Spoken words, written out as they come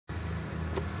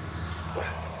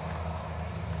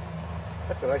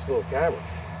That's a nice little camera.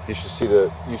 You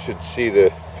should see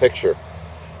the picture.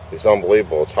 It's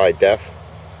unbelievable. It's high def.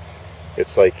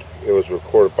 It's like it was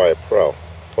recorded by a pro.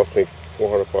 Cost me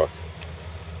 $400.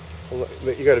 Well,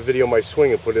 you got to video my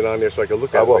swing and put it on there so I can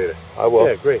look at it later. I will.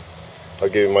 Yeah, great. I'll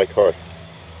give you my card.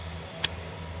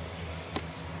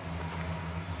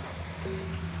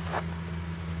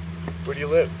 Where do you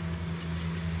live?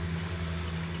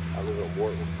 I live in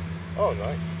Wharton. Oh,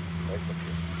 nice. Nice up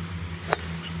here.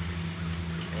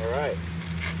 All right.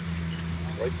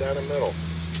 Right down the middle.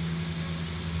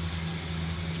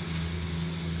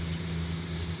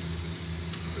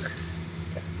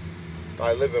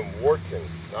 I live in Wharton,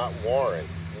 not Warren.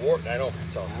 Wharton, I know.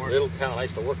 It's a little town. I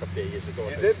used to work up there years ago.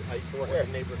 You did? I used to work Where?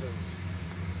 in neighborhoods.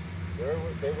 They were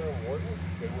in Wharton?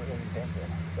 They were in Denver.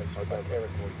 So my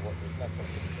parents were in Wharton. There's nothing.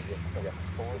 I got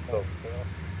stores. So,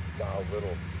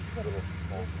 little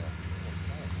small town.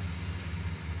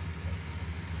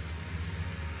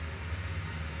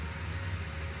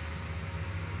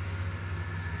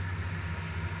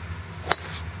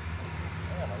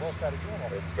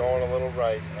 It's going a little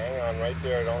right. Hang on, right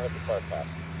there. Don't hit the car path.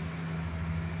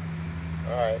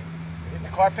 All right. You hit the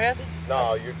car path?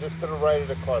 No, you're just to the right of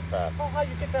the car path. Oh, how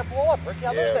you get that blow up, Ricky?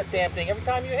 I lose that damn thing every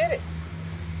time you hit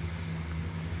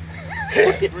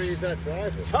it. Where is that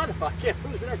driving? Ton, I can't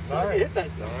lose it every time you hit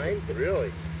that thing. 9?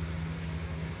 Really?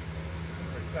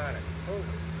 Scenic. Holy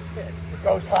shit. It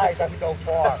goes high, it doesn't go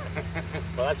far.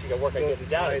 Well, that's you got work on getting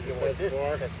down. As it does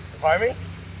far. Pardon me?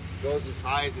 Goes as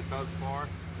high as it does far.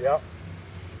 Yep.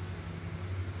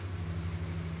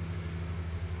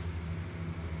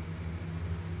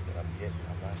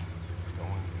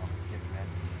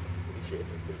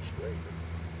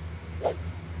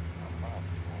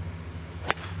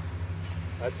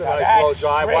 That's a Now nice that's slow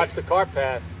drive. straight. Watch the car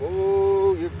path.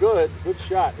 Ooh, you're good. Good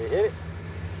shot. You hit it.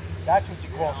 That's what you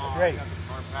call straight.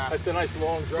 That's a nice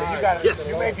long drive. You got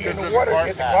you may be in the water,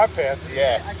 hit the car path.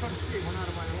 Yeah. I couldn't see. It went out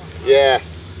of my line. Yeah.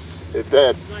 It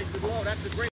did. Nice and low. That's a great.